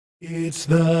It's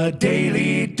the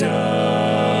Daily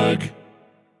Doug.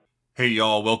 Hey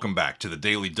y'all, welcome back to the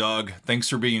Daily Doug. Thanks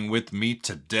for being with me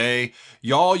today.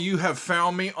 Y'all, you have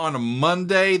found me on a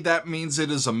Monday. That means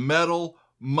it is a metal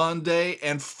Monday,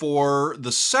 and for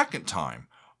the second time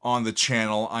on the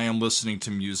channel, I am listening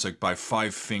to music by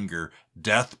Five Finger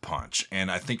Death Punch, and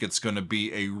I think it's going to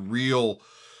be a real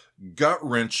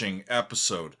gut-wrenching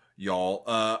episode, y'all.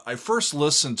 I first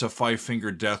listened to Five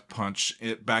Finger Death Punch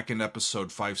back in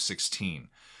episode 516.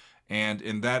 And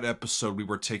in that episode, we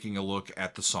were taking a look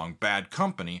at the song Bad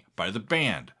Company by the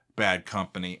band Bad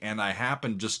Company. And I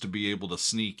happened just to be able to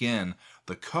sneak in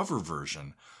the cover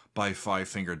version by Five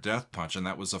Finger Death Punch. And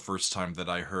that was the first time that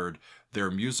I heard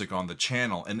their music on the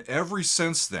channel. And ever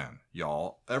since then,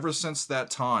 y'all, ever since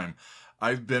that time,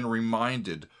 I've been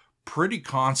reminded pretty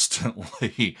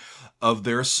constantly of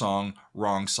their song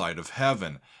Wrong Side of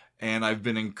Heaven. And I've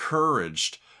been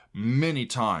encouraged many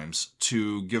times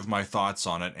to give my thoughts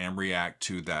on it and react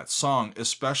to that song,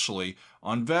 especially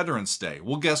on Veterans Day.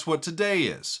 Well, guess what today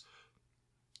is?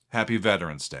 Happy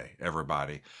Veterans Day,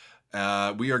 everybody.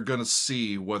 We are going to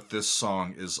see what this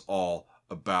song is all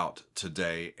about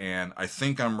today, and I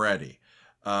think I'm ready.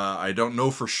 I don't know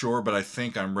for sure, but I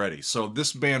think I'm ready. So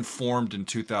this band formed in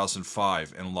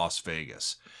 2005 in Las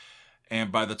Vegas.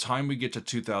 And by the time we get to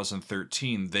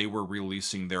 2013, they were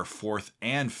releasing their fourth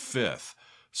and fifth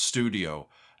studio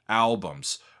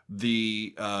albums.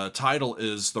 The title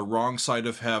is The Wrong Side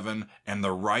of Heaven and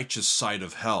The Righteous Side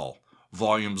of Hell,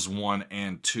 Volumes 1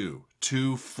 and 2.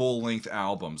 Two full-length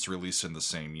albums released in the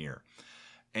same year.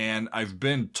 And I've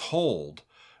been told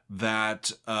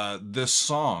that this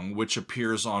song, which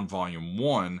appears on Volume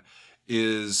 1,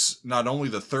 is not only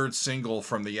the third single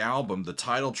from the album, the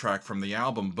title track from the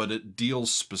album, but it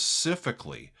deals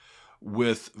specifically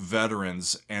with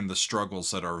veterans and the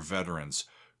struggles that our veterans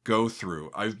go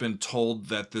through. I've been told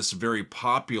that this very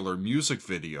popular music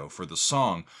video for the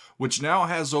song, which now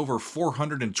has over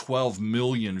 412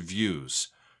 million views,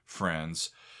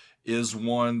 friends, is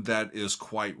one that is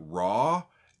quite raw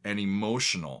and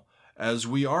emotional, as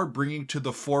we are bringing to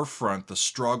the forefront the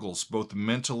struggles, both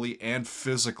mentally and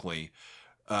physically,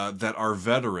 that our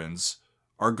veterans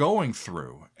are going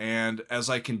through. And as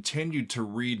I continued to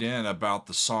read in about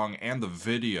the song and the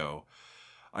video,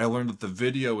 I learned that the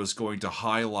video is going to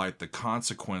highlight the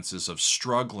consequences of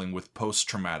struggling with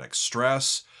post-traumatic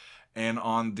stress and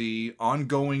on the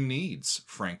ongoing needs,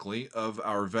 frankly, of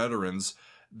our veterans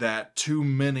that too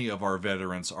many of our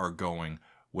veterans are going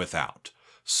without.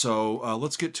 So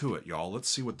let's get to it, y'all. Let's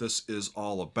see what this is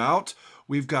all about.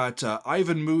 We've got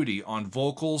Ivan Moody on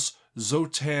vocals,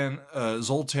 Zoltan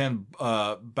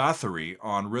Bathory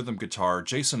on rhythm guitar,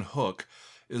 Jason Hook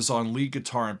is on lead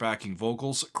guitar and backing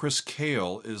vocals, Chris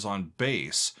Cale is on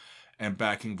bass and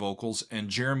backing vocals, and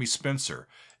Jeremy Spencer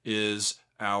is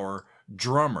our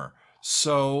drummer.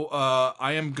 So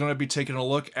I am going to be taking a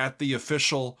look at the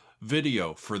official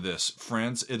video for this,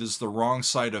 friends. It is The Wrong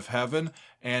Side of Heaven,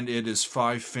 and it is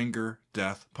Five Finger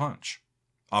Death Punch.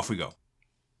 Off we go.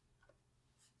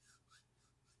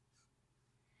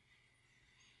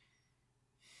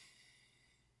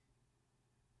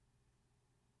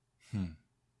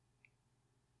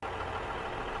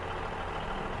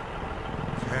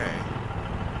 Okay.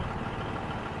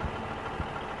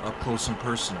 Up close and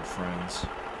personal, friends.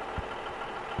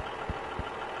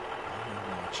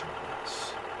 I'm watching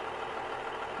this.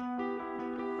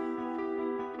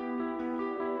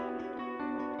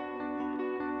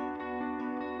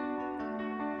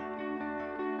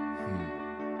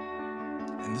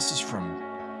 And this is from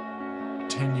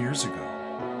 10 years ago,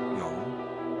 y'all.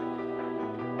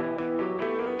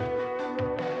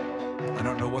 I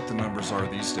don't know what the numbers are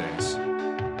these days.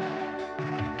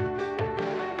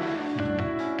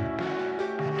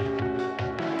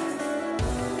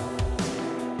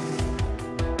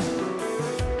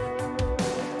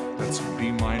 That's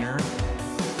B minor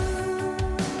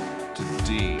to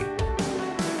D.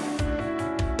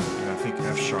 And I think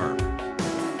F sharp.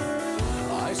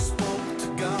 I spoke to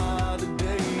God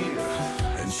today,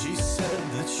 and she said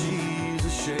that she's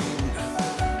ashamed.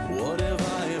 What have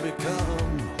I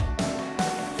become?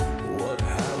 What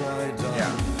have I done?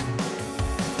 Yeah.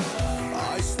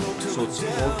 I spoke to So it's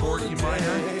 4/4 E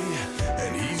minor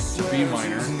to B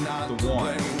minor, the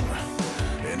 1,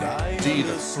 D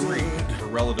the 3, the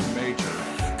relative major,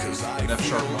 and F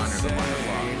sharp minor, the minor 5.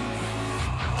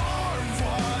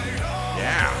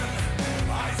 Yeah.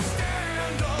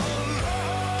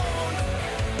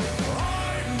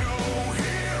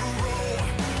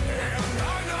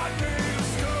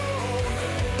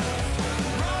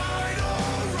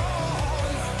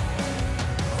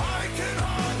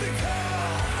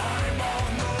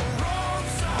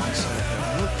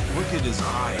 behind his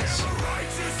eyes.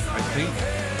 I think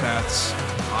that's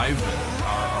Ivan,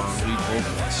 our lead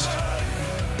vocalist.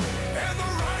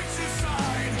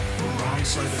 The wrong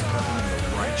side of heaven and the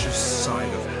righteous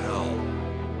side of hell.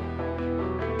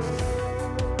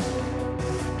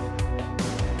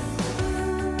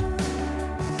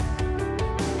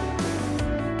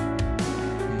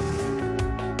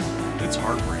 It's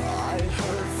heartbreaking. I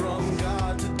heard from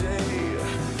God today,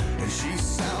 and she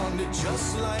sounded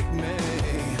just like me.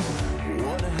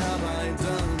 What have I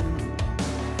done,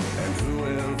 and who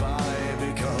have I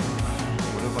become?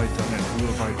 What have I done and who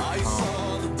have I become? I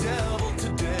saw the devil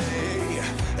today,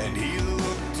 and he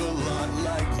looked a lot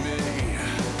like me.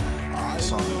 I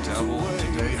saw the devil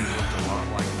today and he looked a lot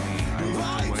like me. I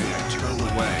looked away, I turned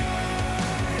away.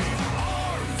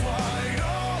 Arms wide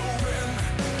open,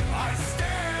 I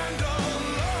stand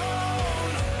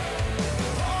alone.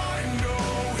 I'm no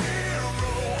hero,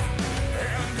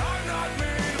 and I'm not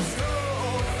made of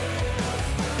stone.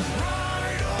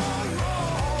 Right or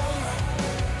wrong,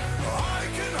 I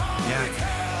can hardly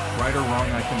tell. Right or wrong,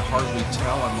 I can hardly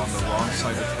tell. I'm on the wrong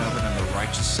side of heaven and the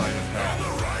righteous side of hell.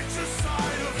 The righteous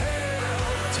side of hell,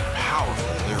 It's a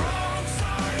powerful lyric.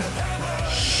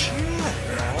 Shit,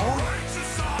 the y'all. righteous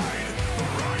side, the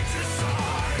righteous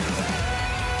side of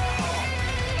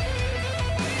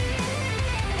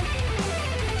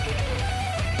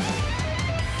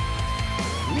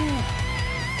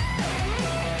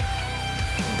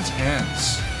Intense.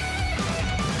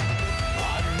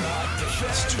 I'm not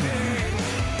It's too many.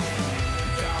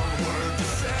 downward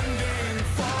descending,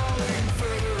 falling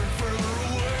further and further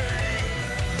away,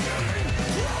 getting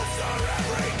closer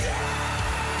every day.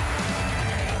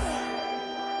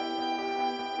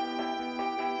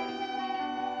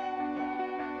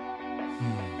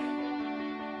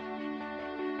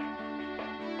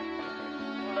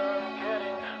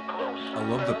 I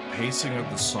love the pacing of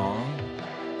the song.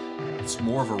 It's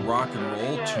more of a rock and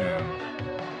roll tune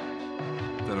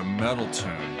than a metal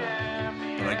tune.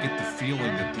 But I get the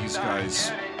feeling that these guys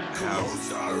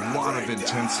have a lot of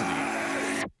intensity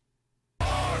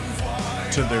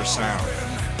to their sound.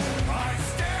 I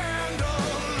stand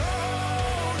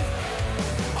alone.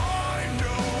 I'm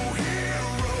no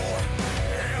hero,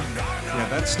 and I'm not. Yeah,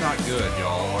 that's not good,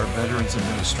 y'all. Our Veterans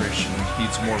Administration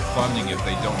needs more funding if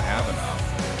they don't have enough.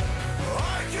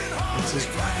 It's his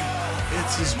buddy.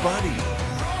 It's his buddy.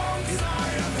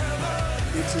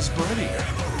 It's his buddy.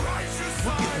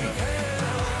 Look at me.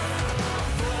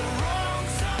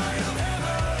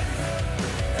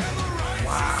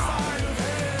 Wow.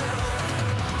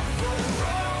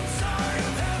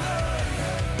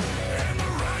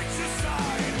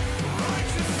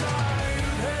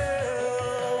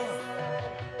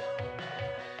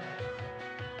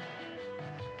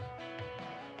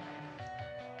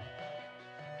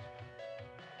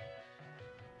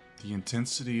 The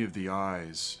intensity of the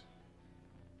eyes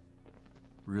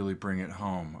really bring it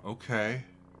home. Okay.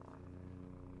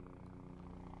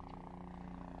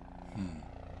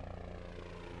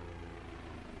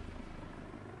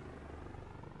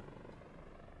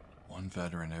 One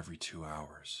veteran every 2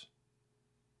 hours.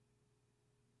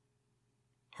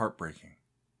 Heartbreaking.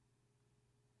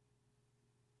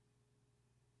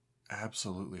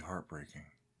 Absolutely heartbreaking.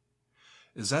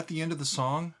 Is that the end of the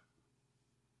song?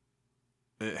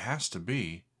 It has to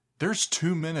be. There's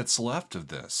 2 minutes left of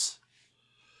this.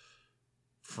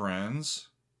 Friends,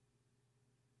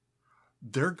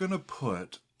 they're going to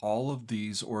put all of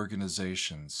these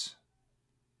organizations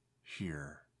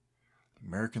here. The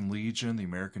American Legion, the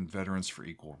American Veterans for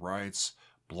Equal Rights,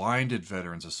 Blinded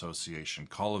Veterans Association,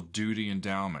 Call of Duty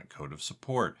Endowment, Code of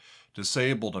Support,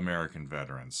 Disabled American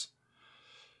Veterans.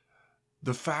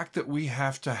 The fact that we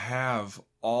have to have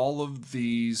all of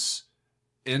these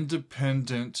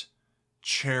independent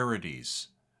charities,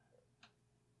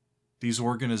 these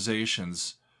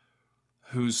organizations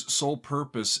whose sole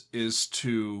purpose is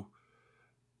to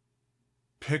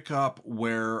pick up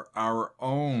where our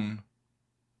own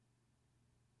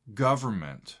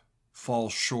government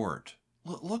falls short.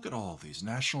 Look at all of these.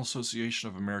 National Association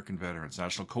of American Veterans,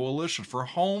 National Coalition for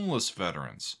Homeless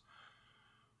Veterans,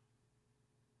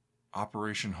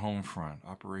 Operation Homefront,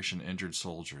 Operation Injured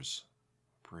Soldiers,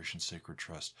 Operation Sacred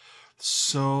Trust.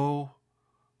 So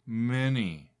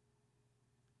many.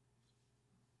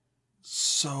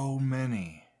 So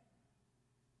many.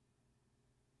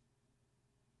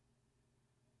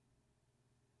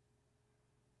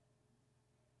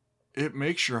 It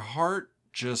makes your heart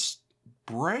just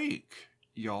break,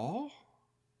 y'all.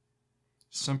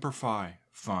 Semper Fi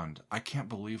Fund. I can't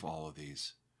believe all of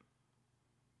these.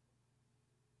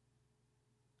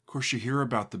 course, you hear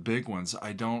about the big ones.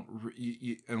 I don't,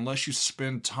 unless you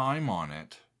spend time on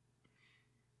it,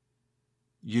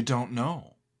 you don't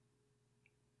know.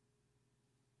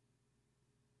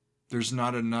 There's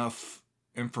not enough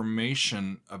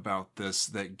information about this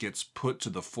that gets put to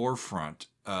the forefront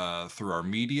through our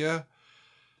media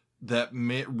that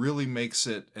really makes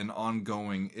it an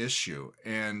ongoing issue.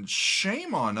 And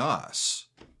shame on us,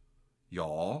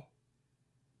 y'all.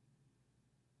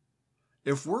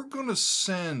 If we're going to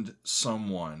send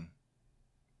someone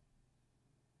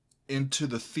into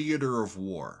the theater of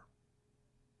war,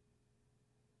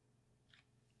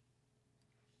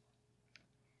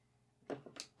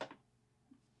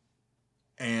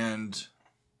 and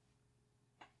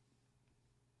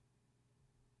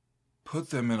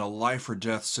put them in a life or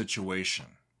death situation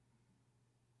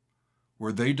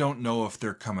where they don't know if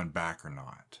they're coming back or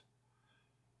not,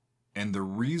 and the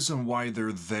reason why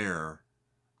they're there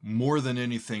more than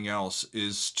anything else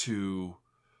is to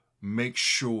make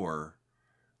sure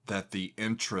that the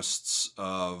interests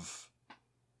of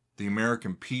the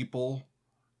American people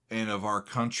and of our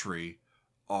country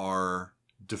are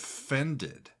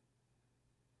defended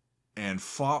and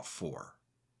fought for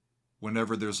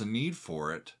whenever there's a need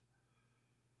for it,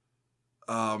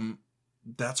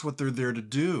 that's what they're there to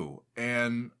do.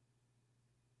 And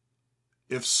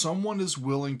if someone is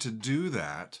willing to do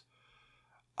that,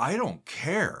 I don't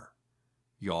care,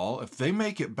 y'all. If they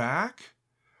make it back,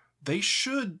 they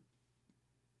should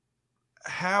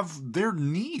have their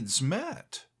needs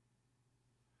met.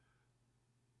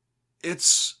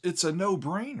 It's a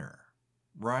no-brainer,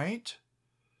 right?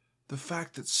 The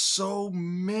fact that so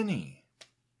many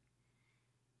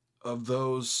of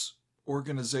those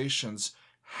organizations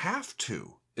have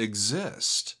to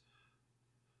exist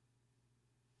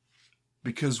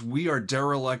because we are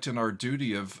derelict in our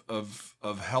duty of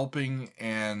helping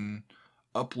and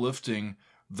uplifting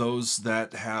those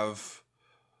that have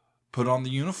put on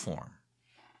the uniform.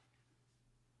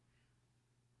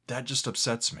 That just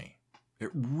upsets me. It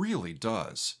really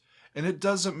does. And it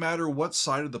doesn't matter what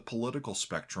side of the political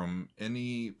spectrum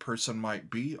any person might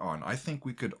be on. I think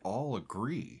we could all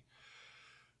agree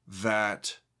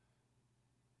that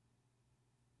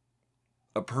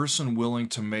a person willing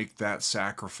to make that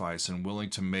sacrifice and willing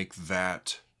to make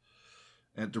that,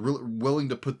 and willing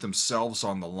to put themselves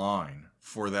on the line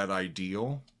for that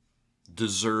ideal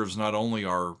deserves not only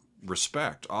our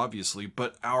respect, obviously,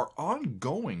 but our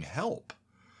ongoing help,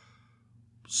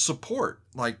 support.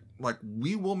 Like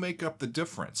we will make up the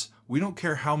difference. We don't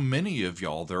care how many of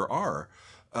y'all there are.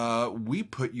 We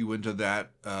put you into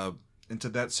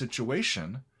that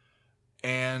situation,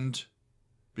 and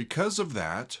because of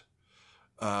that,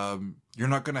 you're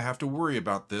not going to have to worry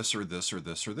about this or this or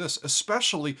this or this,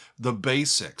 especially the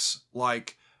basics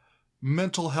like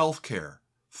mental health care,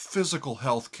 physical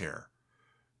health care.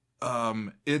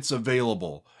 It's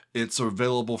available. It's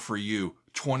available for you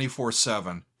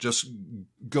 24/7. Just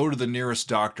go to the nearest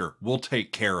doctor. We'll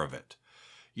take care of it.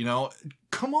 You know,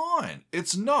 come on.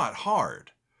 It's not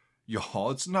hard, y'all.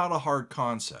 It's not a hard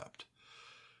concept.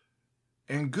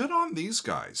 And good on these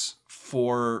guys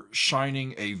for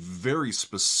shining a very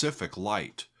specific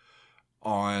light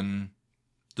on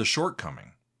the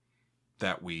shortcoming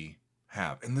that we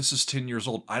have. And this is 10 years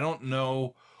old. I don't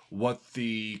know what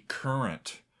the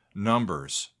current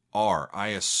numbers are. I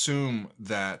assume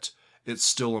that it's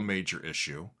still a major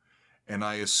issue. And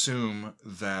I assume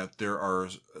that there are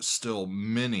still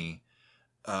many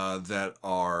that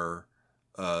are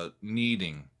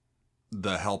needing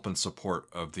the help and support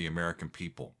of the American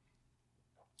people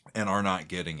and are not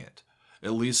getting it,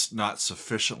 at least not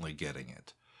sufficiently getting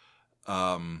it.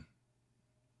 And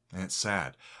it's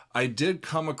sad. I did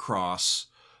come across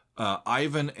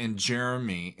Ivan and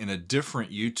Jeremy in a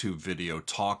different YouTube video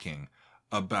talking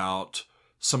about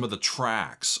some of the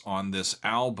tracks on this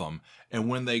album. And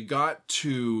when they got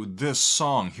to this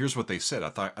song, here's what they said.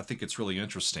 I think it's really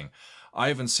interesting.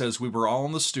 Ivan says, "We were all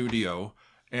in the studio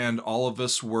and all of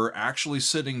us were actually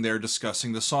sitting there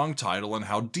discussing the song title and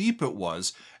how deep it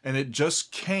was. And it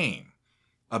just came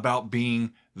about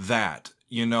being that,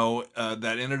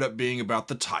 that ended up being about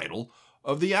the title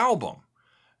of the album.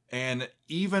 And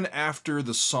even after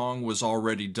the song was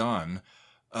already done,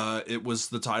 it was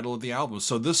the title of the album.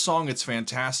 So this song, it's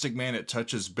fantastic, man. It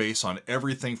touches base on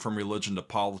everything from religion to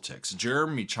politics."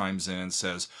 Jeremy chimes in and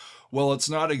says, "Well, it's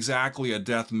not exactly a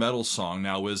death metal song,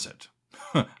 now is it?"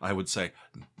 I would say,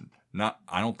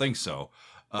 I don't think so.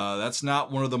 That's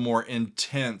not one of the more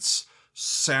intense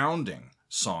sounding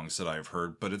songs that I've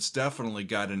heard, but it's definitely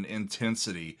got an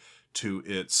intensity to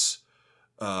its,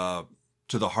 to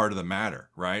the heart of the matter,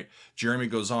 right? Jeremy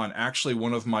goes on, "Actually,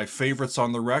 one of my favorites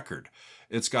on the record.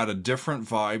 It's got a different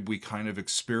vibe. We kind of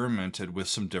experimented with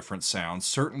some different sounds,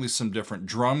 certainly some different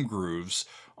drum grooves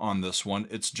on this one.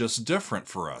 It's just different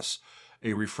for us,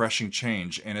 a refreshing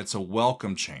change, and it's a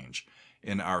welcome change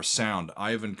in our sound.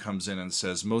 Ivan comes in and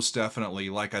says, most definitely,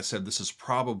 like I said, this is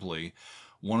probably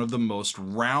one of the most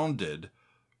rounded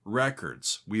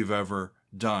records we've ever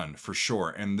done, for sure.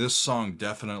 And this song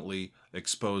definitely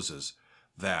exposes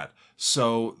that.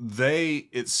 So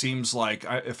it seems like,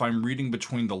 if I'm reading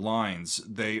between the lines,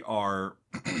 they are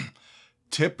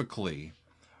typically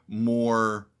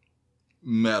more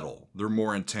metal. They're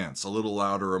more intense, a little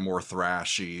louder or more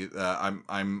thrashy.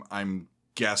 I'm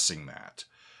guessing that.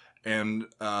 And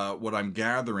what I'm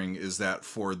gathering is that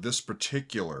for this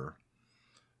particular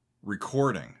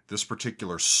recording, this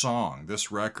particular song,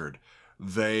 this record,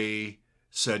 they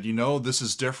said, you know, this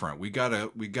is different. We gotta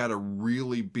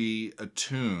really be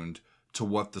attuned to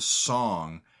what the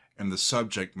song and the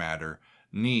subject matter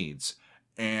needs.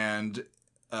 And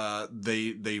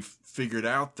they figured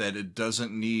out that it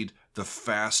doesn't need the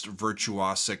fast,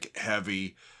 virtuosic,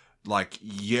 heavy, like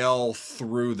yell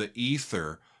through the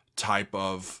ether type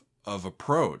of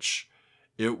approach.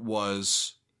 It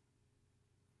was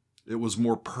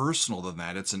more personal than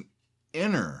that. It's an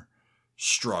inner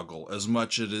struggle as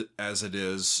much as it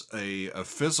is a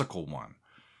physical one,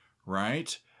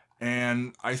 right?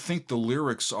 And I think the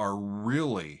lyrics are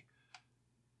really,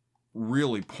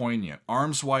 really poignant.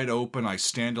 Arms wide open, I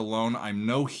stand alone. I'm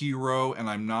no hero and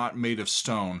I'm not made of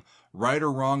stone. Right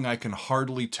or wrong, I can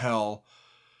hardly tell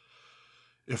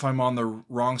if I'm on the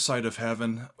wrong side of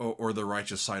heaven or the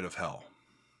righteous side of hell.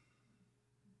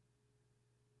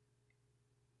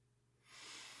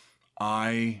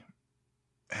 I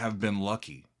have been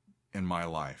lucky in my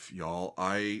life, y'all.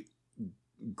 I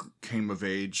came of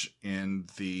age in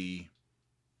the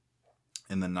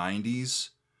 90s,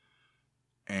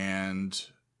 and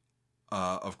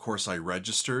of course I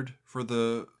registered for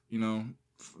the,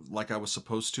 like I was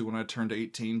supposed to when I turned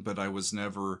 18, but I was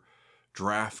never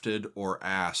drafted or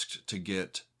asked to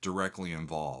get directly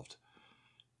involved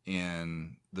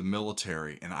in the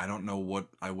military. And I don't know what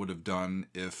I would have done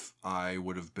if I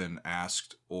would have been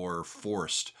asked or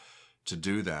forced to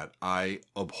do that. I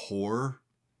abhor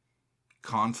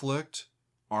conflict,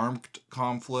 armed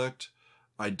conflict.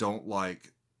 I don't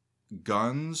like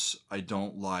guns. I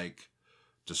don't like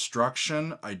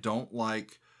destruction. I don't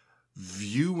like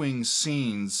viewing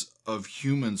scenes of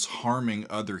humans harming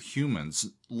other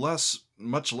humans,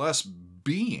 much less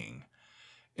being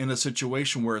in a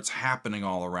situation where it's happening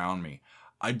all around me.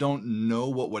 I don't know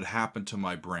what would happen to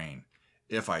my brain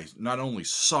if I not only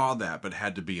saw that, but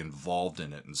had to be involved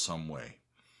in it in some way.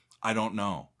 I don't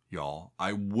know, y'all.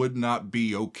 I would not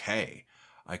be okay.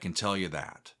 I can tell you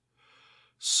that.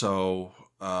 So,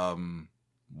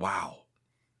 wow.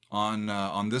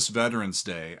 On this Veterans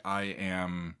Day, I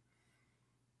am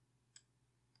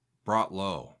brought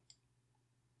low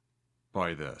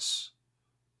by this.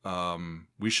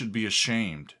 We should be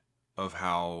ashamed of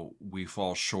how we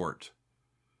fall short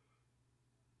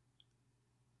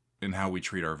in how we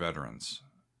treat our veterans.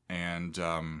 And,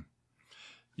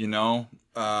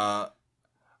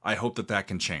 I hope that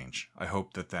can change. I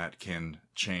hope that can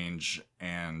change.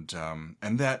 And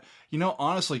that,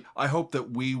 honestly, I hope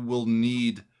that we will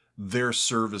need their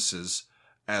services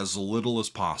as little as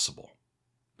possible.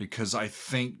 Because I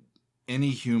think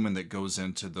any human that goes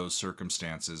into those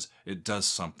circumstances, it does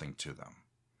something to them.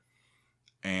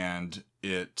 And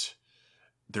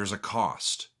there's a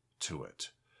cost to it.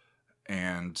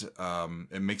 And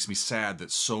it makes me sad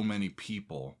that so many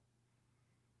people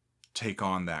take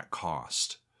on that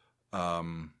cost.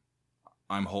 I'm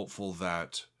hopeful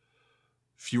that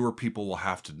fewer people will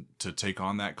have to take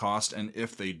on that cost. And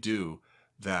if they do,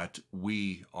 that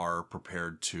we are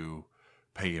prepared to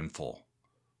pay in full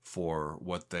for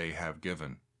what they have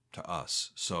given to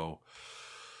us. So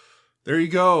there you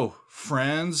go,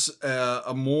 friends.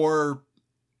 A more,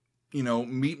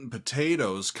 meat and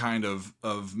potatoes kind of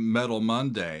Metal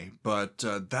Monday, but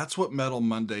that's what Metal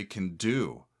Monday can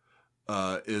do,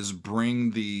 is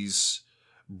bring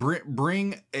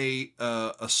a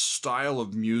style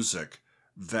of music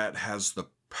that has the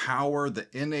power, the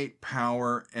innate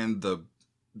power, and the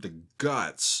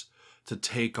guts to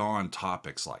take on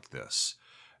topics like this.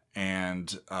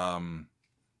 And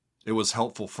it was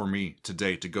helpful for me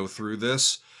today to go through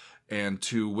this and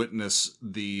to witness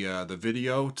the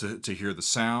video, to hear the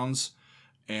sounds,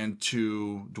 and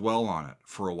to dwell on it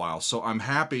for a while. So I'm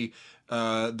happy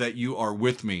that you are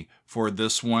with me for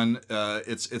this one.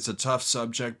 It's a tough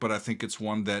subject, but I think it's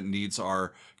one that needs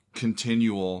our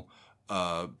continual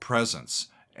presence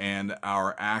and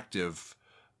our active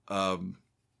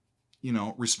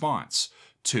response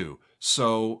to.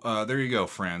 So there you go,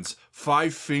 friends.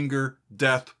 5-Finger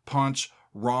Death Punch,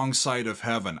 Wrong Side of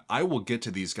Heaven. I will get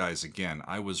to these guys again.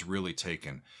 I was really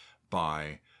taken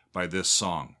by this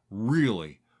song.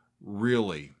 Really,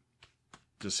 really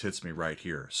just hits me right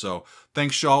here. So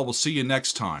thanks, y'all. We'll see you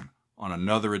next time on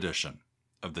another edition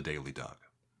of The Daily Doug.